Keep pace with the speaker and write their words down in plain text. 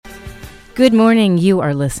Good morning. You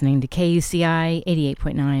are listening to KUCI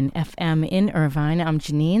 88.9 FM in Irvine. I'm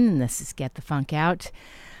Janeane, and this is Get the Funk Out.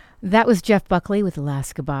 That was Jeff Buckley with The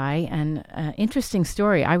Last Goodbye. And interesting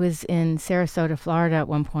story. I was in Sarasota, Florida at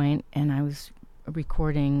one point, and I was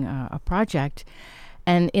recording a project.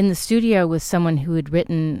 And in the studio was someone who had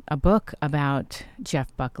written a book about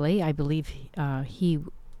Jeff Buckley. I believe he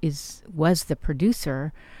was the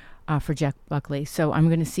producer for Jeff Buckley. So I'm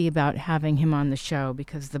going to see about having him on the show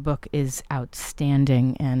because the book is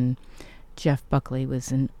outstanding, and Jeff Buckley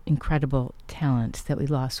was an incredible talent that we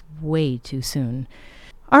lost way too soon.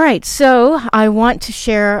 All right, so I want to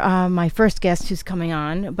share my first guest who's coming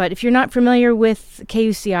on, but if you're not familiar with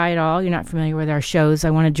KUCI at all, you're not familiar with our shows,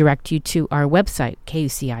 I want to direct you to our website,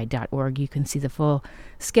 kuci.org. You can see the full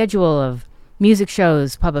schedule of music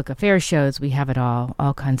shows, public affairs shows. We have it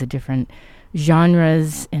all kinds of different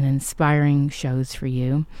genres and inspiring shows for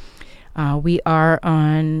you. We are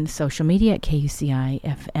on social media at KUCI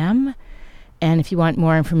FM. And if you want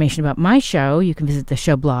more information about my show, you can visit the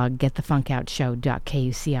show blog,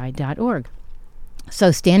 getthefunkoutshow.kuci.org.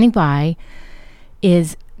 So standing by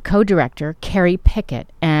is co-director Keri Pickett,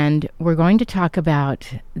 and we're going to talk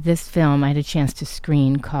about this film I had a chance to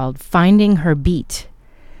screen called Finding Her Beat.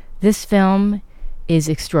 This film is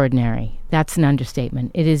extraordinary. That's an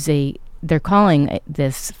understatement. They're calling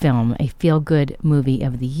this film a feel-good movie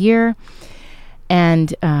of the year.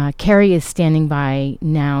 And Keri is standing by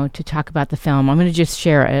now to talk about the film. I'm going to just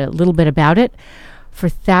share a little bit about it. For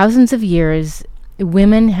thousands of years,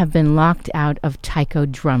 women have been locked out of Taiko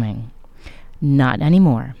drumming. Not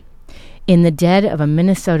anymore. In the dead of a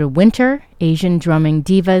Minnesota winter, Asian drumming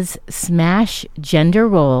divas smash gender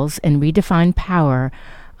roles and redefine power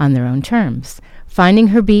on their own terms. Finding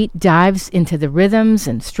Her Beat dives into the rhythms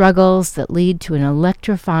and struggles that lead to an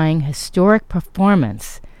electrifying, historic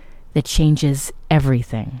performance that changes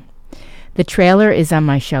everything. The trailer is on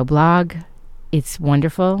my show blog. It's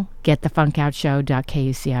wonderful.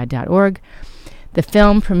 Getthefunkoutshow.kuci.org. The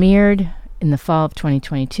film premiered in the fall of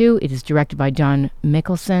 2022. It is directed by Dawn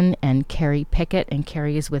Mikkelson and Keri Pickett, and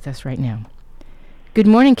Keri is with us right now. Good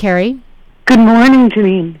morning, Keri. Good morning,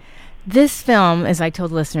 Janine. This film, as I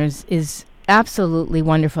told listeners, is absolutely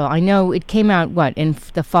wonderful. I know it came out, in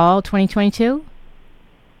the fall 2022?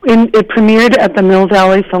 It premiered at the Mill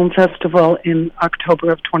Valley Film Festival in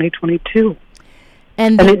October of 2022.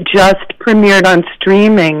 And it just premiered on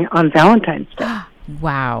streaming on Valentine's Day.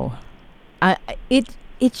 Wow. It's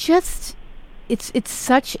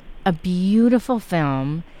such a beautiful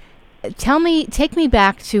film. Take me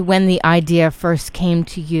back to when the idea first came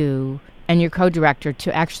to you and your co-director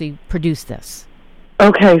to actually produce this.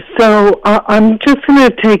 Okay, so I'm just going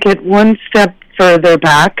to take it one step further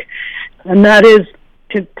back, and that is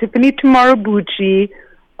Tiffany Tamaribuchi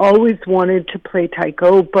always wanted to play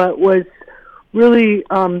Taiko, but was really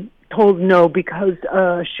told no because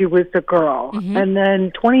she was a girl. Mm-hmm. And then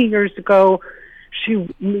 20 years ago, she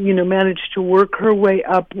managed to work her way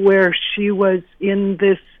up where she was in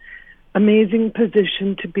this amazing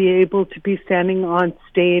position to be able to be standing on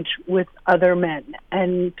stage with other men.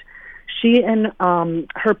 And she and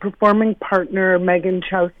her performing partner, Megan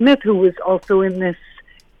Chao-Smith, who was also in this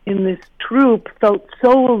troupe, felt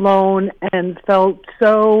so alone and felt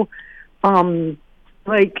so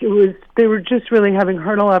like they were just really having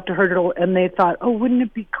hurdle after hurdle, and they thought, oh, wouldn't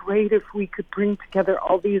it be great if we could bring together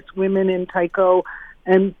all these women in Taiko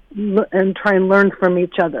and try and learn from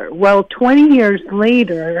each other. Well, 20 years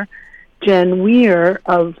later, Jennifer Weir,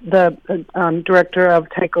 of the director of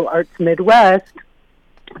Taiko Arts Midwest,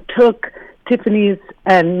 took Tiffany's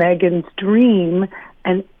and Megan's dream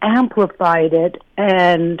and amplified it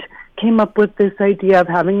and came up with this idea of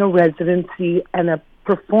having a residency and a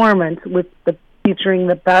performance featuring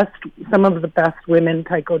some of the best women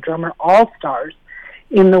Taiko drummer all-stars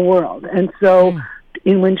in the world. And so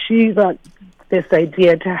when she got this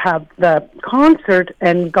idea to have the concert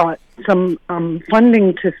and got some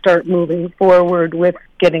funding to start moving forward with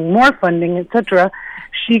getting more funding, etc.,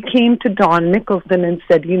 she came to Dawn Mikkelson and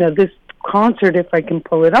said, this concert, if I can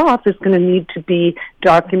pull it off, is going to need to be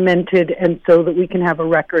documented and so that we can have a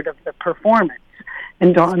record of the performance.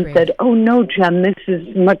 And Dawn said, oh, no, Jen, this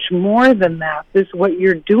is much more than that. What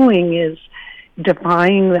you're doing is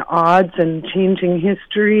defying the odds and changing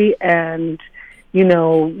history and,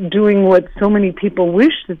 doing what so many people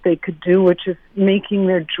wish that they could do, which is making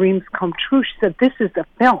their dreams come true. She said, this is a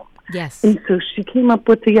film. Yes. And so she came up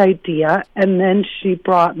with the idea, and then she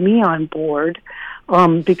brought me on board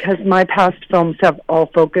because my past films have all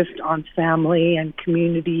focused on family and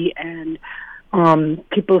community and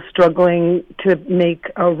people struggling to make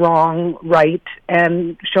a wrong right,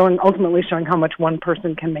 and ultimately showing how much one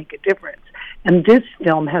person can make a difference. And this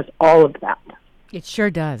film has all of that. It sure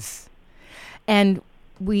does. And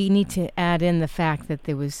we need to add in the fact that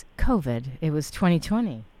there was COVID. It was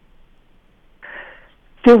 2020.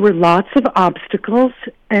 There were lots of obstacles,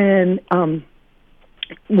 and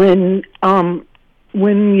when I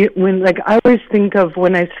always think of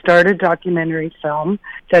when I start a documentary film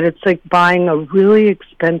that it's like buying a really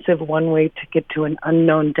expensive one-way ticket to an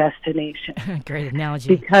unknown destination. Great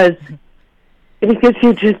analogy. Because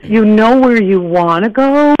you know where you want to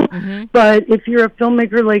go, but if you're a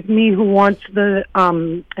filmmaker like me who wants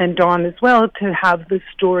and Dawn as well, to have the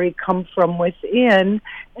story come from within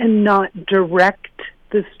and not direct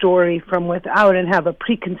the story from without and have a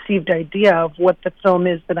preconceived idea of what the film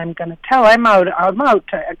is that I'm going to tell. I'm out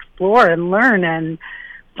to explore and learn and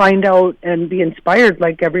find out and be inspired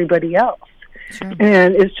like everybody else. Sure.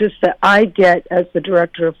 And it's just that I get, as the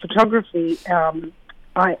director of photography, and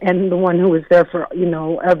the one who was there for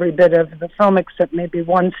every bit of the film except maybe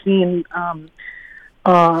one scene,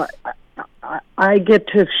 I get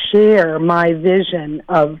to share my vision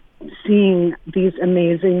of seeing these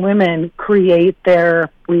amazing women create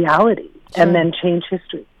their reality. Sure. And then change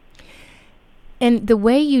history. And the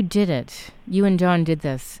way you did it, you and Dawn did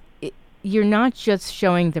this, you're not just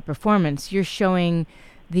showing the performance, you're showing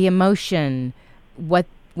the emotion, what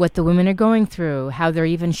the women are going through, how they're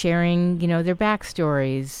even sharing, their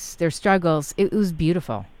backstories, their struggles. It was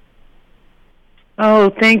beautiful.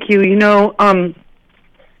 Oh, thank you.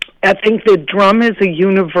 I think the drum is a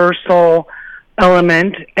universal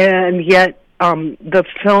element, and yet the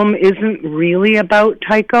film isn't really about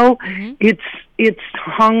Taiko. It's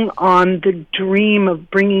hung on the dream of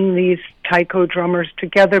bringing these Taiko drummers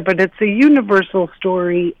together, but it's a universal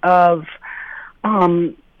story of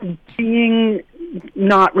being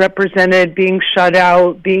not represented, being shut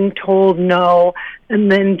out, being told no,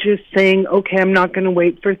 and then just saying, okay, I'm not going to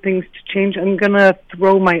wait for things to change. I'm going to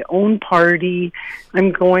throw my own party.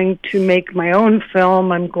 I'm going to make my own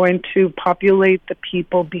film. I'm going to populate the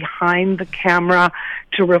people behind the camera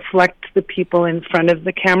to reflect the people in front of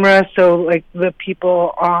the camera. So like the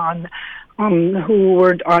people who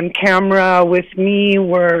were on camera with me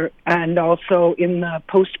and also in the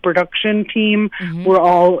post-production team, were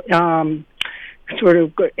all sort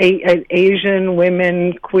of Asian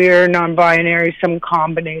women, queer, non-binary, some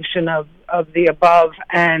combination of the above.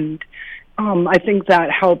 And I think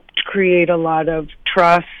that helped create a lot of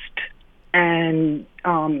trust, and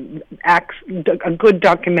a good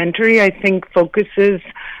documentary, I think, focuses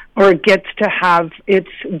or gets to have its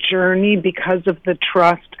journey because of the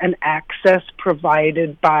trust and access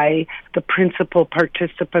provided by the principal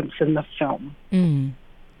participants in the film. Mm.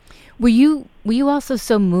 Were you also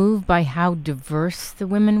so moved by how diverse the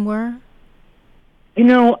women were?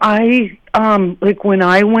 I when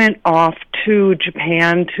I went off to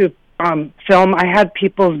Japan to film, I had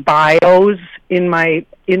people's bios in my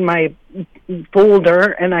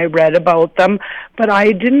folder, and I read about them, but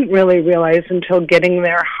I didn't really realize until getting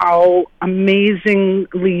there how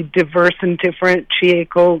amazingly diverse and different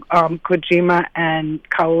Chieko Kojima and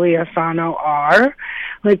Kaoly Asano are,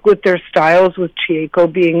 like with their styles, with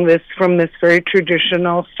Chieko being from this very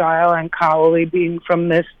traditional style, and Kaoly being from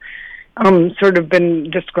this sort of been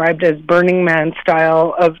described as Burning Man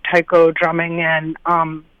style of Taiko drumming, and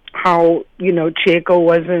how Chieko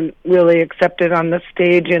wasn't really accepted on the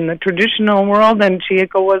stage in the traditional world, and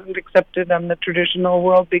Chieko wasn't accepted on the traditional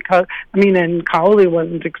world and Kaoly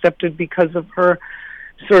wasn't accepted because of her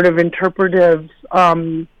sort of interpretive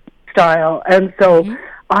style. And so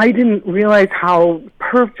I didn't realize how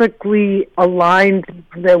perfectly aligned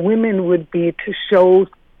the women would be to show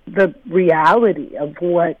the reality of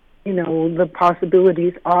what the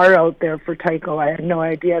possibilities are out there for Taiko. I had no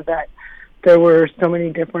idea that there were so many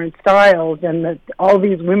different styles, and that all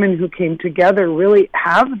these women who came together really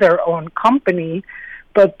have their own company,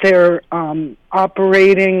 but they're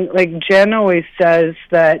operating, like Jen always says,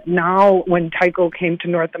 that now when Taiko came to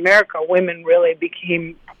North America, women really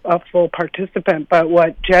became a full participant, but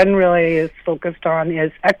what Jen really is focused on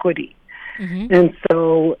is equity. And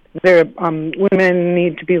so women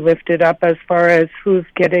need to be lifted up as far as who's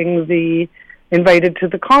getting invited to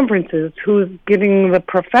the conferences, who's getting the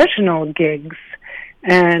professional gigs,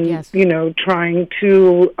 and, trying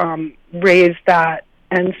to raise that.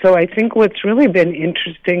 And so I think what's really been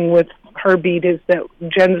interesting with Heartbeat is that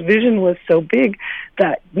Jen's vision was so big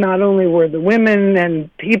that not only were the women and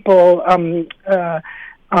people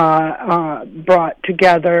brought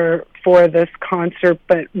together for this concert.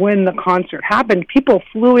 But when the concert happened, people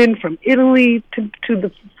flew in from Italy to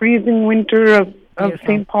the freezing winter of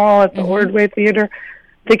St. Paul at the Ordway Theater.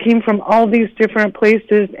 They came from all these different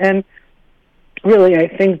places, and really, I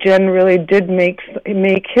think Jen really did make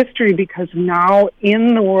history, because now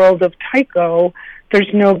in the world of Taiko,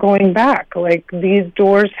 there's no going back. Like, these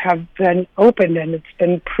doors have been opened, and it's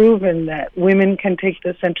been proven that women can take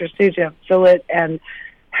the center stage and fill it, and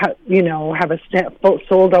have a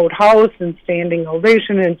sold-out house and standing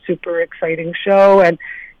ovation and super exciting show. And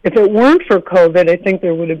if it weren't for COVID, I think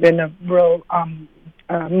there would have been a real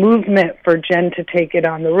movement for Jen to take it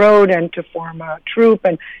on the road and to form a troupe.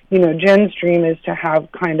 And Jen's dream is to have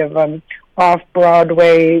kind of an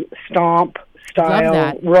off-Broadway stomp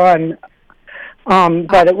style run.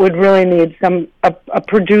 But it would really need a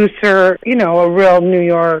producer, a real New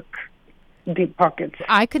York deep pockets.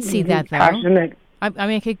 I could see that, though. Passionate.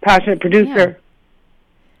 Passionate producer. Yeah.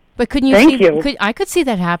 But couldn't you? Thank you. I could see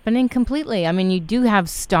that happening completely. I mean, you do have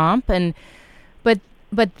Stomp, but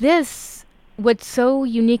this. What's so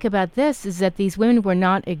unique about this is that these women were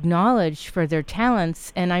not acknowledged for their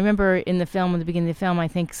talents. And I remember in the film, at the beginning of the film, I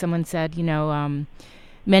think someone said, men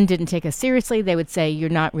didn't take us seriously. They would say,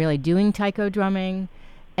 "You're not really doing taiko drumming,"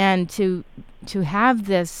 and to have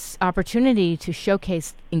this opportunity to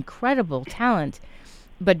showcase incredible talent,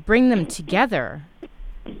 but bring them together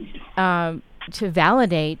to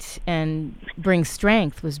validate and bring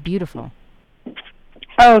strength was beautiful.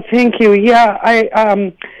 Oh, thank you. Yeah,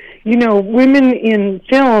 women in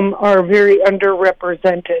film are very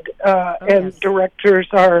underrepresented, and directors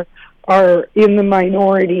are in the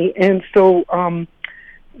minority, and so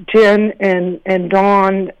Jen and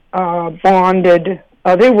Dawn bonded.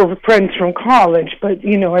 They were friends from college, but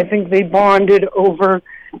I think they bonded over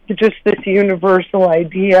just this universal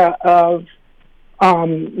idea of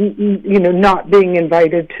not being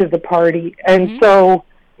invited to the party. And so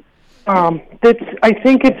I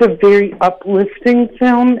think it's a very uplifting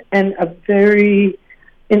film and a very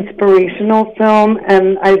inspirational film,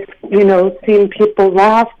 and I've seen people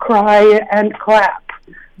laugh, cry, and clap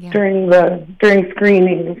during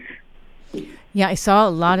screenings. Yeah, I saw a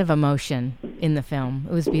lot of emotion in the film.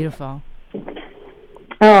 It was beautiful.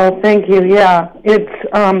 Oh, thank you. Yeah, it's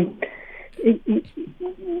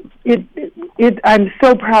I'm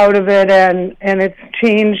so proud of it, and it's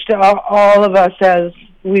changed all of us as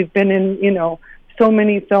we've been in so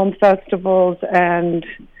many film festivals, and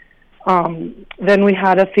then we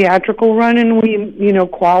had a theatrical run, and we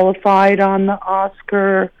qualified on the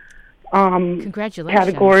Oscar congratulations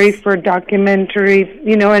category for documentary,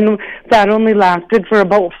 and that only lasted for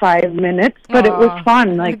about 5 minutes, but it was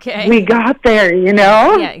fun. We got there,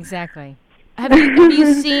 Yeah, exactly. Have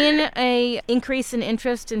you seen a increase in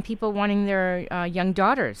interest in people wanting their young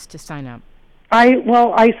daughters to sign up?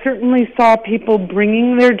 I certainly saw people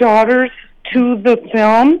bringing their daughters to the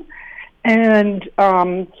film, and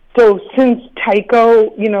so since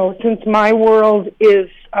Taiko, since my world is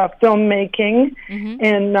filmmaking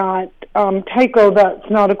and not Taiko, that's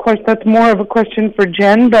not a question. That's more of a question for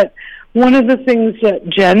Jen. But one of the things that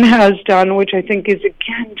Jen has done, which I think is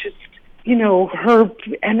again just her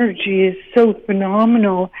energy is so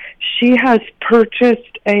phenomenal. She has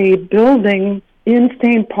purchased a building in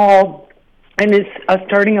St. Paul and is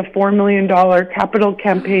starting a $4 million capital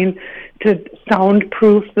campaign to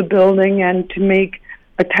soundproof the building and to make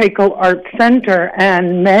a Taiko Art Center.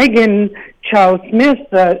 And Megan Chao-Smith,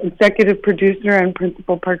 the executive producer and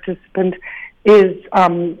principal participant, is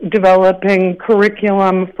developing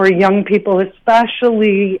curriculum for young people,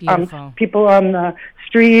 especially people on the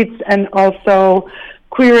streets, and also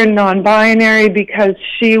queer and non-binary, because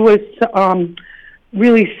she was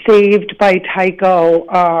really saved by Taiko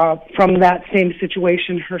from that same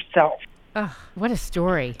situation herself. Oh, what a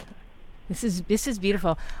story! This is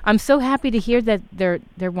beautiful. I'm so happy to hear that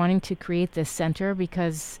they're wanting to create this center,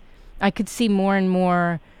 because I could see more and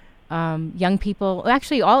more young people,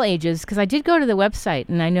 actually all ages, because I did go to the website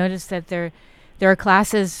and I noticed that there are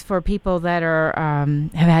classes for people that are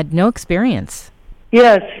have had no experience.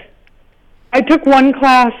 Yes. I took one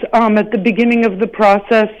class at the beginning of the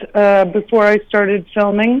process before I started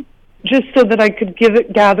filming, just so that I could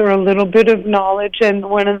gather a little bit of knowledge. And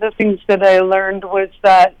one of the things that I learned was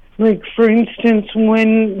that, like, for instance,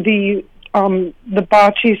 when the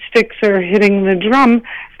bocce sticks are hitting the drum,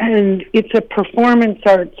 and it's a performance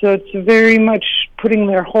art, so it's very much putting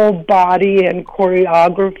their whole body and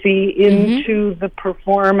choreography into the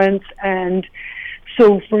performance. And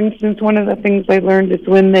so, for instance, one of the things I learned is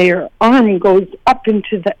when their arm goes up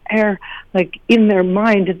into the air, like in their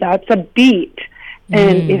mind, that's a beat.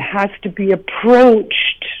 And it has to be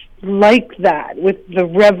approached like that, with the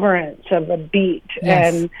reverence of a beat.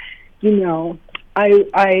 Yes. And, you know,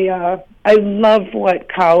 I love what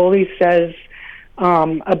Kaoly says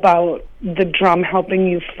about the drum helping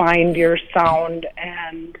you find your sound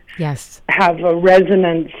and yes, have a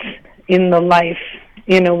resonance in the life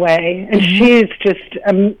in a way. And she's just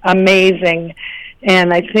amazing.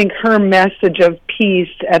 And I think her message of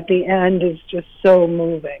peace at the end is just so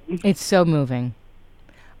moving. It's so moving.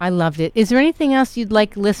 I loved it. Is there anything else you'd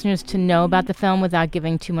like listeners to know about the film without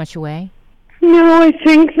giving too much away? No, I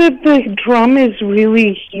think that the drum is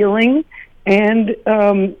really healing and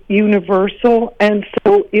universal. And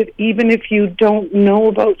so even if you don't know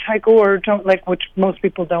about Taiko, or don't, like, which most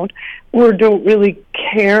people don't, or don't really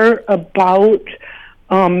care about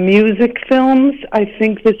music films, I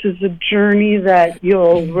think this is a journey that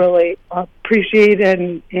you'll really appreciate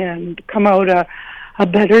and come out a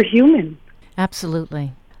better human.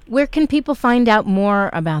 Absolutely. Where can people find out more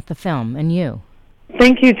about the film and you?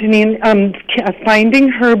 Thank you, Janeane.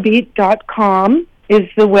 Findingherbeat.com is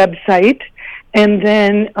the website. And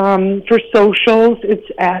then for socials, it's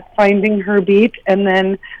at Finding Her Beat. And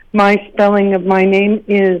then my spelling of my name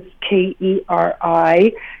is Keri,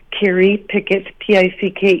 Keri Pickett,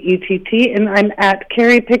 Pickett. And I'm at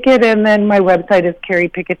Keri Pickett, and then my website is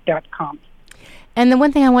keripickett.com. And the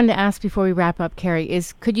one thing I wanted to ask before we wrap up, Keri,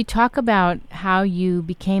 is could you talk about how you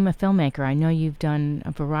became a filmmaker? I know you've done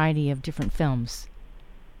a variety of different films.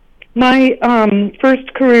 My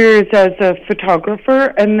first career is as a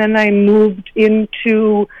photographer, and then I moved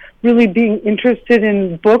into really being interested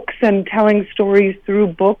in books and telling stories through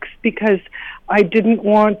books, because I didn't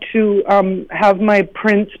want to have my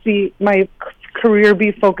career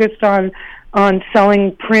be focused on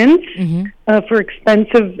selling prints for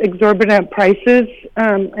expensive, exorbitant prices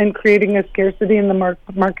and creating a scarcity in the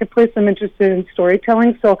marketplace. I'm interested in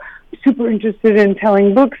storytelling, so super interested in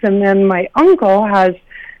telling books. And then my uncle has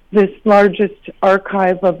this largest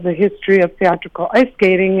archive of the history of theatrical ice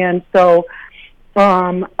skating, and so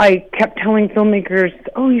I kept telling filmmakers,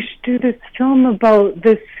 oh, you should do this film about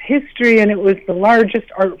this history, and it was the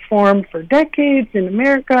largest art form for decades in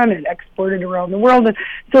America, and it exported around the world. And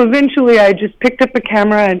so eventually I just picked up a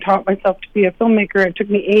camera and taught myself to be a filmmaker. It took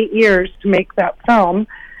me 8 years to make that film,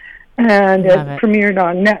 and it premiered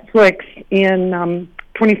on Netflix in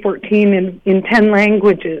 2014 in 10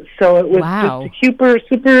 languages. So it was just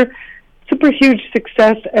a super huge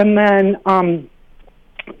success. And then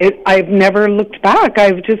I've never looked back.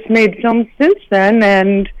 I've just made films since then,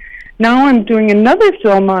 and now I'm doing another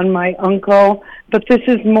film on my uncle, but this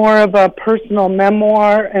is more of a personal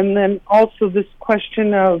memoir, and then also this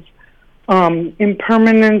question of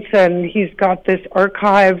impermanence, and he's got this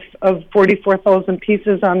archive of 44,000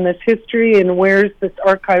 pieces on this history, and where's this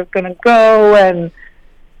archive going to go, and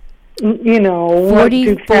you know, what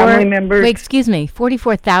do family members... Wait, excuse me,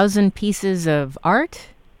 44,000 pieces of art?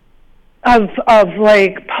 Of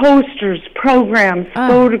like posters, programs,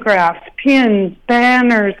 photographs, pins,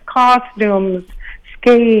 banners, costumes,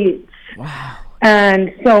 skates. Wow.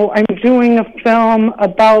 And so I'm doing a film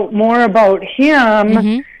more about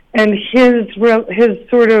him and his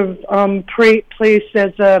sort of place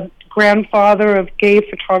as a grandfather of gay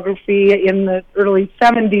photography in the early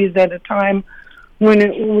 70s, at a time when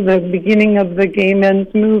it was the beginning of the gay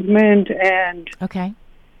men's movement. And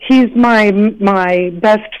he's my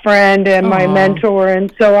best friend and my mentor,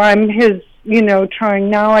 and so I'm his, trying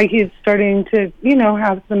now. He's starting to,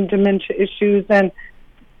 have some dementia issues, and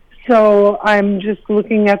so I'm just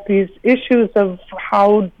looking at these issues of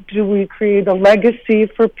how do we create a legacy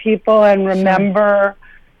for people and remember,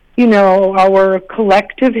 our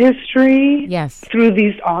collective history through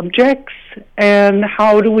these objects, and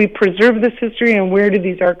how do we preserve this history, and where do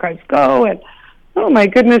these archives go, and oh my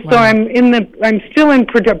goodness! Wow. So I'm still in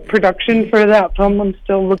production for that film. I'm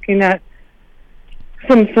still looking at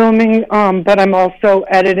some filming, but I'm also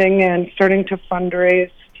editing and starting to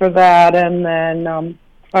fundraise for that. And then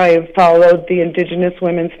I followed the Indigenous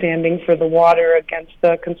women standing for the water against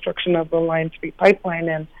the construction of the Line 3 pipeline,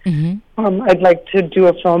 and I'd like to do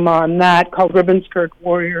a film on that called Ribbon Skirt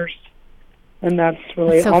Warriors. And that's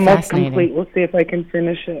really almost complete. We'll see if I can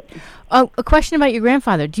finish it. Oh, a question about your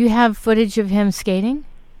grandfather. Do you have footage of him skating?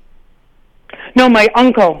 No, my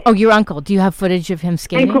uncle. Oh, your uncle. Do you have footage of him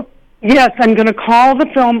skating? Yes, I'm going to call the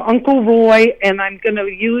film Uncle Roy, and I'm going to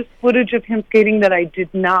use footage of him skating that I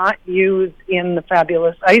did not use in The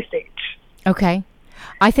Fabulous Ice Age. Okay.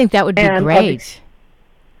 I think that would be great.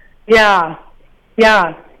 Yeah.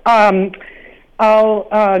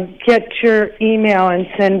 I'll get your email and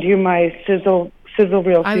send you my sizzle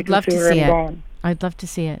reel. I would love to see it. I'd love to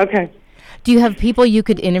see it. Okay. Do you have people you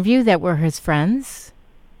could interview that were his friends?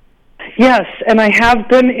 Yes, and I have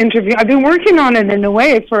been interviewing. I've been working on it in a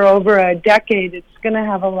way for over a decade. It's going to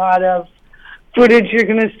have a lot of footage. You're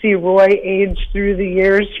going to see Roy age through the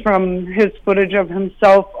years from his footage of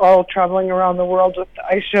himself all traveling around the world with the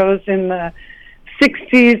ice shows in the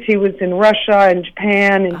 60s. He was in Russia and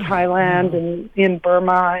Japan and Thailand and in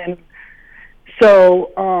Burma. And so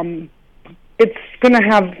it's going to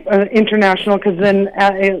have international, because then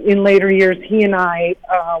in later years he and I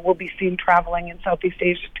will be seen traveling in Southeast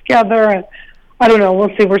Asia together. And I don't know.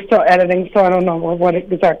 We'll see. We're still editing, so I don't know what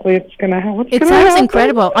exactly it's going to have. It sounds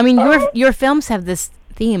incredible. I mean, your films have this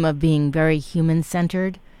theme of being very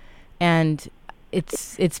human-centered, and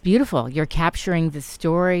it's beautiful. You're capturing the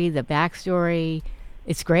story, the backstory.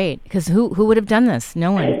 It's great, because who would have done this?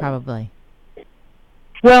 No one, probably.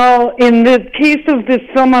 Well, in the case of this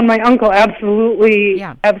film on my uncle, absolutely,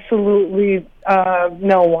 no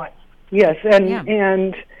one. Yes,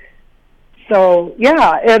 and so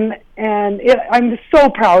I'm so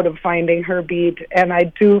proud of finding her beat, and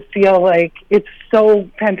I do feel like it's so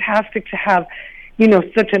fantastic to have,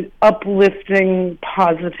 such an uplifting,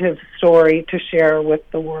 positive story to share with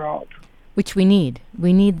the world. Which we need.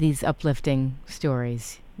 We need these uplifting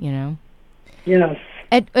stories, Yes.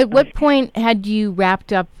 At what point had you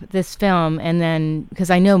wrapped up this film, and then, because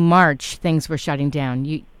I know March things were shutting down.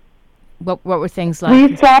 What were things like?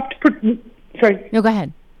 We stopped. Sorry. No, go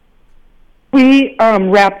ahead. We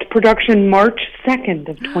wrapped production March 2nd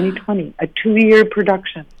of 2020, a 2-year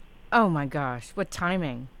production. Oh my gosh, what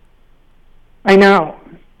timing! I know.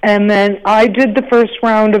 And then I did the first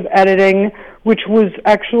round of editing, which was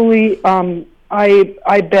actually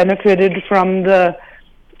I benefited from the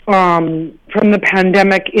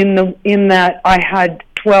pandemic in that I had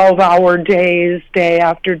 12-hour days, day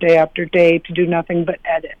after day after day, to do nothing but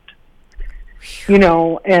edit.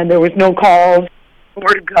 And there was no calls,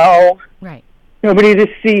 nowhere to go, right? Nobody to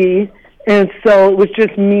see, and so it was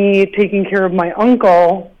just me taking care of my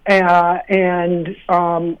uncle, and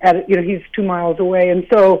he's 2 miles away, and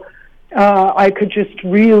so I could just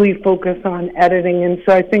really focus on editing, and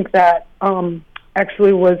so I think that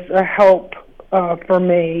actually was a help for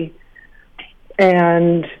me,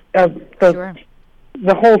 and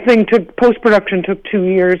the whole thing post-production took 2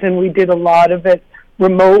 years, and we did a lot of it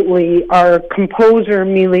remotely. Our composer,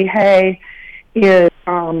 Mealy Hay, is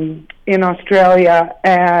in Australia,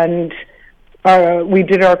 and we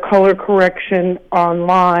did our color correction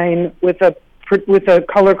online with a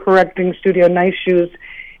color correcting studio, Nice Shoes,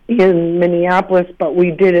 in Minneapolis, but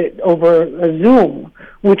we did it over a Zoom,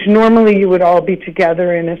 which normally you would all be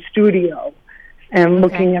together in a studio and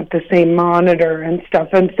looking at the same monitor and stuff.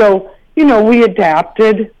 And so, we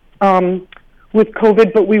adapted with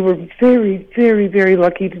COVID, but we were very, very, very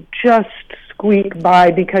lucky to just squeak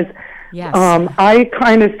by, because I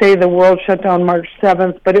kind of say the world shut down March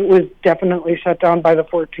 7th, but it was definitely shut down by the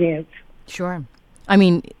 14th. Sure. I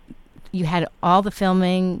mean, you had all the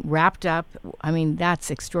filming wrapped up. I mean,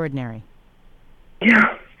 that's extraordinary.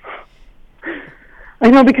 Yeah. I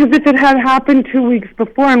know, because if it had happened 2 weeks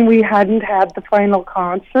before and we hadn't had the final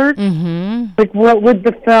concert, like, what would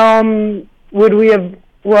the film, what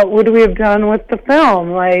would we have done with the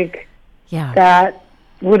film? Like, that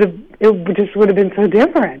it would have been so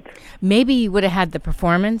different. Maybe you would have had the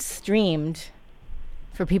performance streamed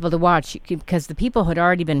for people to watch, because the people had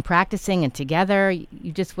already been practicing and together.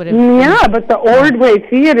 You just would have. Yeah, but the Ordway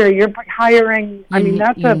Theater, you're hiring.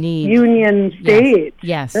 That's a union stage.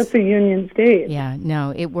 Yes, that's a union stage. Yeah,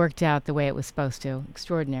 no, it worked out the way it was supposed to.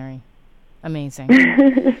 Extraordinary, amazing.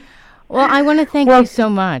 Well, I want to thank you so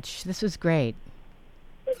much. This was great.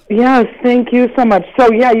 Yes, thank you so much.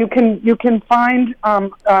 So you can find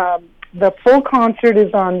the full concert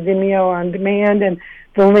is on Vimeo on demand, and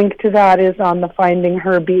the link to that is on the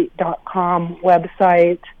findingherbeat.com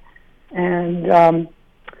website, and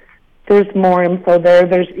there's more info there.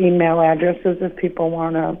 There's email addresses if people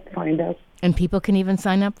want to find us. And people can even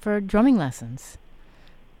sign up for drumming lessons.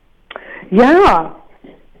 Yeah.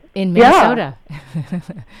 In Minnesota.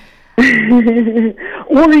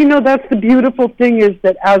 Well, that's the beautiful thing, is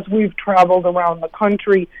that as we've traveled around the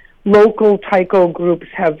country, local Taiko groups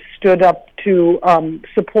have stood up to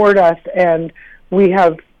support us, and we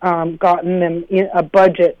have gotten them a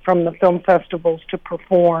budget from the film festivals to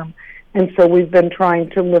perform. And so we've been trying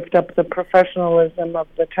to lift up the professionalism of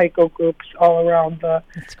the Taiko groups all around the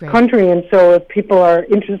country. And so if people are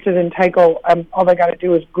interested in Taiko, all they got to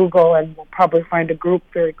do is Google, and we'll probably find a group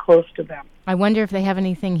very close to them. I wonder if they have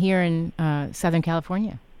anything here in Southern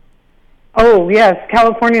California. Oh, yes.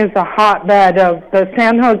 California is a hotbed of the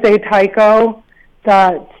San Jose Taiko.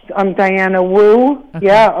 That's Diana Wu. Okay.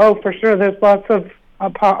 Yeah, oh, for sure. There's lots of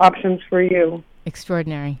options for you.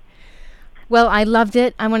 Extraordinary. Well, I loved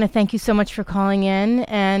it. I want to thank you so much for calling in,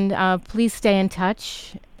 and please stay in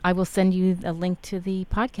touch. I will send you a link to the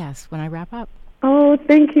podcast when I wrap up. Oh,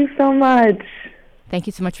 thank you so much. Thank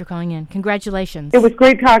you so much for calling in. Congratulations. It was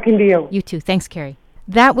great talking to you. You too. Thanks, Keri.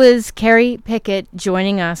 That was Keri Pickett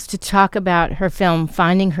joining us to talk about her film,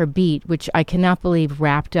 Finding Her Beat, which I cannot believe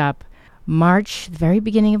wrapped up the very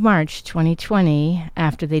beginning of March 2020,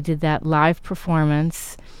 after they did that live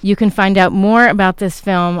performance. You can find out more about this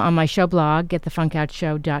film on my show blog,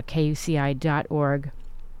 getthefunkoutshow.kuci.org.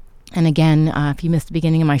 And again, if you missed the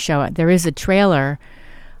beginning of my show, there is a trailer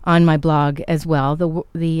on my blog as well. The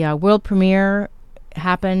world premiere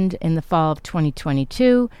happened in the fall of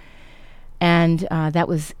 2022, and that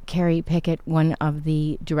was Keri Pickett, one of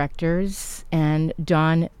the directors, and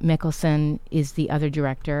Dawn Mikkelson is the other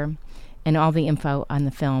director. And all the info on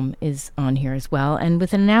the film is on here as well. And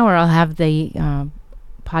within an hour, I'll have the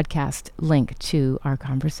podcast link to our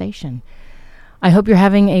conversation. I hope you're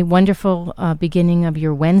having a wonderful beginning of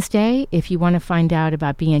your Wednesday. If you want to find out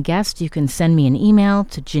about being a guest, you can send me an email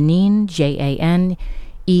to Janeane, Janeane,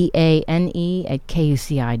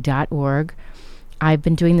 @kuci.org. I've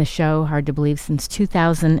been doing the show, hard to believe, since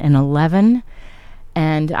 2011.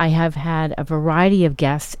 And I have had a variety of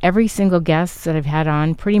guests. Every single guest that I've had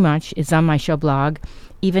on pretty much is on my show blog.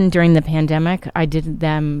 Even during the pandemic, I did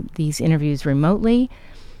these interviews remotely.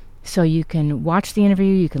 So you can watch the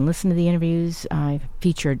interview, you can listen to the interviews. I've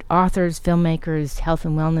featured authors, filmmakers, health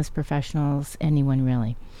and wellness professionals, anyone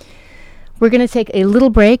really. We're going to take a little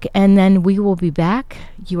break, and then we will be back.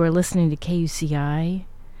 You are listening to KUCI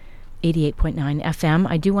 88.9 FM.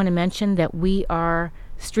 I do want to mention that we are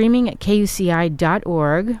streaming at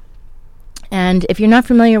kuci.org. And if you're not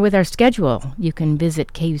familiar with our schedule, you can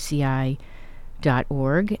visit kuci.org,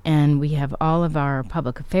 and we have all of our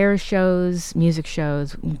public affairs shows, music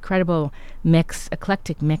shows, incredible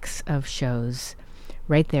eclectic mix of shows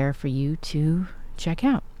right there for you to check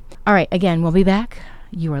out. All right, again, we'll be back.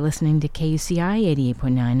 You are listening to KUCI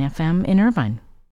 88.9 FM in Irvine.